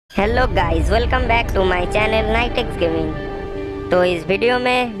Hello guys, welcome back to my channel night x gaming. तो इस video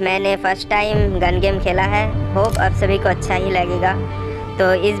में मैंने फर्स्ट टाइम गन गेम खेला है। होप आप सभी को अच्छा ही लगेगा।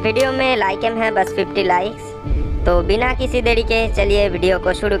 तो इस वीडियो में लाइक एम है बस 50 लाइक्स। तो बिना किसी देरी के चलिए वीडियो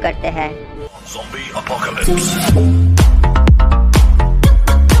को शुरू करते हैं।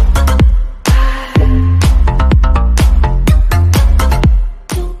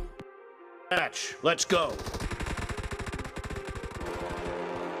 Let's go.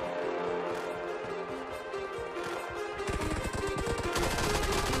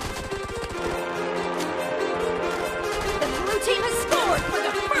 The blue team has scored for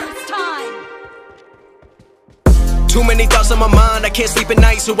the first time. Too many thoughts on my mind, I can't sleep at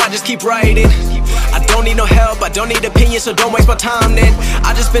night, so I just keep writing. I don't need no help, I don't need opinions, so don't waste my time then.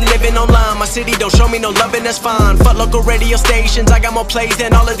 I just been living online, my city don't show me no loving, that's fine. Fuck local radio stations, I got more plays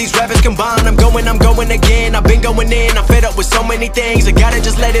than all of these rappers combined. I'm going again, I've been going in, I'm fed up with so many things, I gotta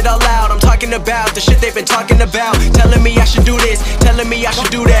just let it all out. I'm talking about the shit they've been talking about, telling me I should do this, telling me I should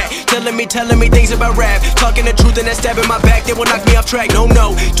do that, telling me things about rap, talking the truth and that stab in my back, they will knock me off track. No,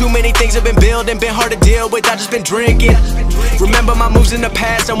 too many things have been building, been hard to deal with, I just been drinking. Remember my moves in the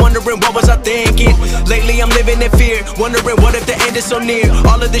past, I'm wondering what was I thinking. Lately I'm living in fear, wondering what if the end is so near.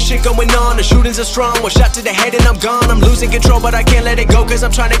 All of this shit going on, the shootings are strong, one shot to the head and I'm gone. I'm losing control but I can't let it go, cause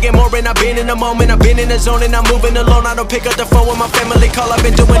I'm trying to get more and I've been in the moment, I've been in the zone and I'm moving alone. I don't pick up the phone when my family call, I've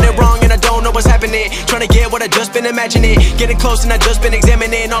been doing it wrong and I don't know what's happening. Trying to get what I just been imagining, getting close and I just been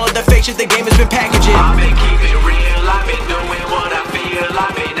examining all of the fake shit the game has been packaging. I've been keeping real, I've been doing what I feel,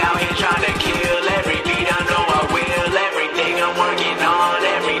 I've been out here trying to kill every beat, I know I will, everything I'm working on,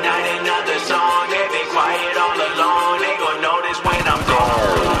 every night another song, they've been quiet all along, they gon' notice when I'm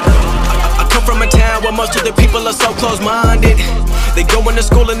gone. I come from a town where most of the people are so close-minded. They go into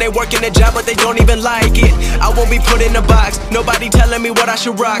school and they work in a job but they don't even like it. I won't be put in a box, nobody telling me what I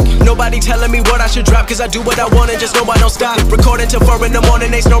should rock, nobody telling me what I should drop, cause I do what I want and just know I don't stop. Recording till 4 in the morning,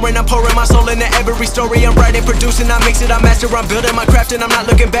 they snoring, I'm pouring my soul into every story. I'm writing, producing, I mix it, I master, I'm building my craft and I'm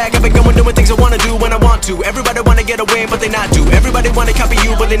not looking back. I've been going doing things I wanna do when I want to. Everybody wanna get away but they not do. Everybody wanna copy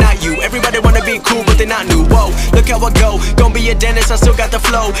you but they not you. Everybody wanna be cool but they not new. Whoa, look how I go, gonna be a dentist, I still got the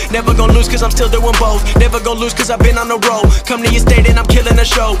flow. Never gonna lose cause I'm still doing both. Never gonna lose cause I've been on the road. Come to your state and I'm killing the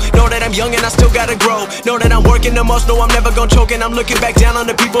show. Know that I'm young and I still gotta grow. Know that I'm working the most, know I'm never gonna choke, and I'm looking back down on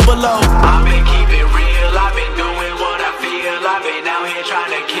the people below. I've been keeping real, I've been doing what I feel, I've been out here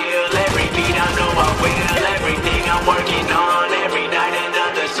trying to kill every beat, I know I will, everything I'm working on, every night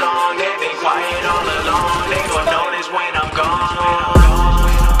another song, they've been quiet all along, they gon' notice when I'm gone.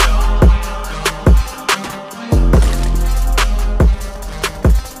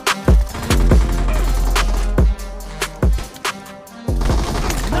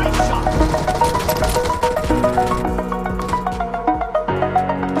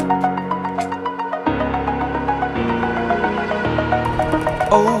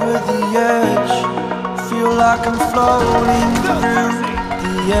 Over the edge, feel like I'm floating through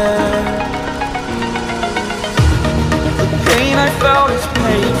the air. The pain I felt is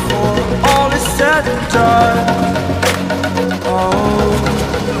paid for, all is said and done. Oh,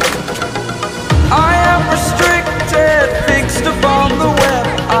 I am restricted, fixed upon the web.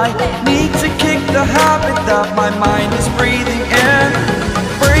 I need to kick the habit that my mind is breathing in.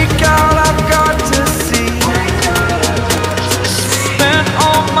 Break out, I've got to see. Spent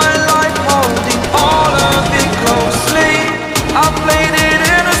all my life holding all of it closely. I played it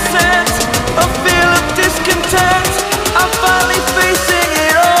innocent, a feel of discontent. I'm finally facing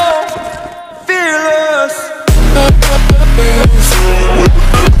it all, fearless.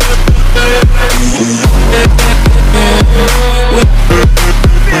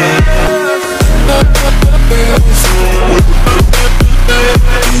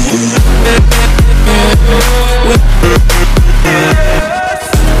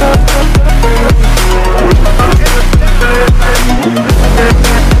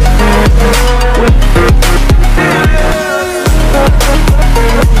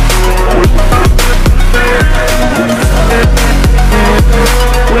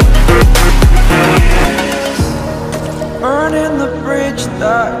 Burning the bridge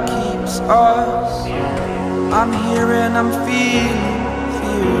that keeps us. I'm here and I'm feeling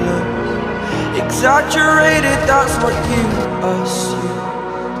fearless. Exaggerated, that's what you assume.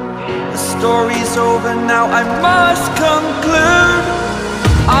 The story's over now, I must conclude.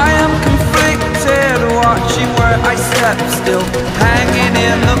 I am conflicted, watching where I step still, hanging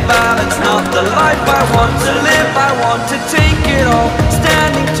in the balance, not the life I want to live. I want to take it all,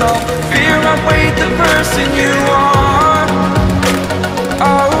 standing tall. Fear I weighed the person you are.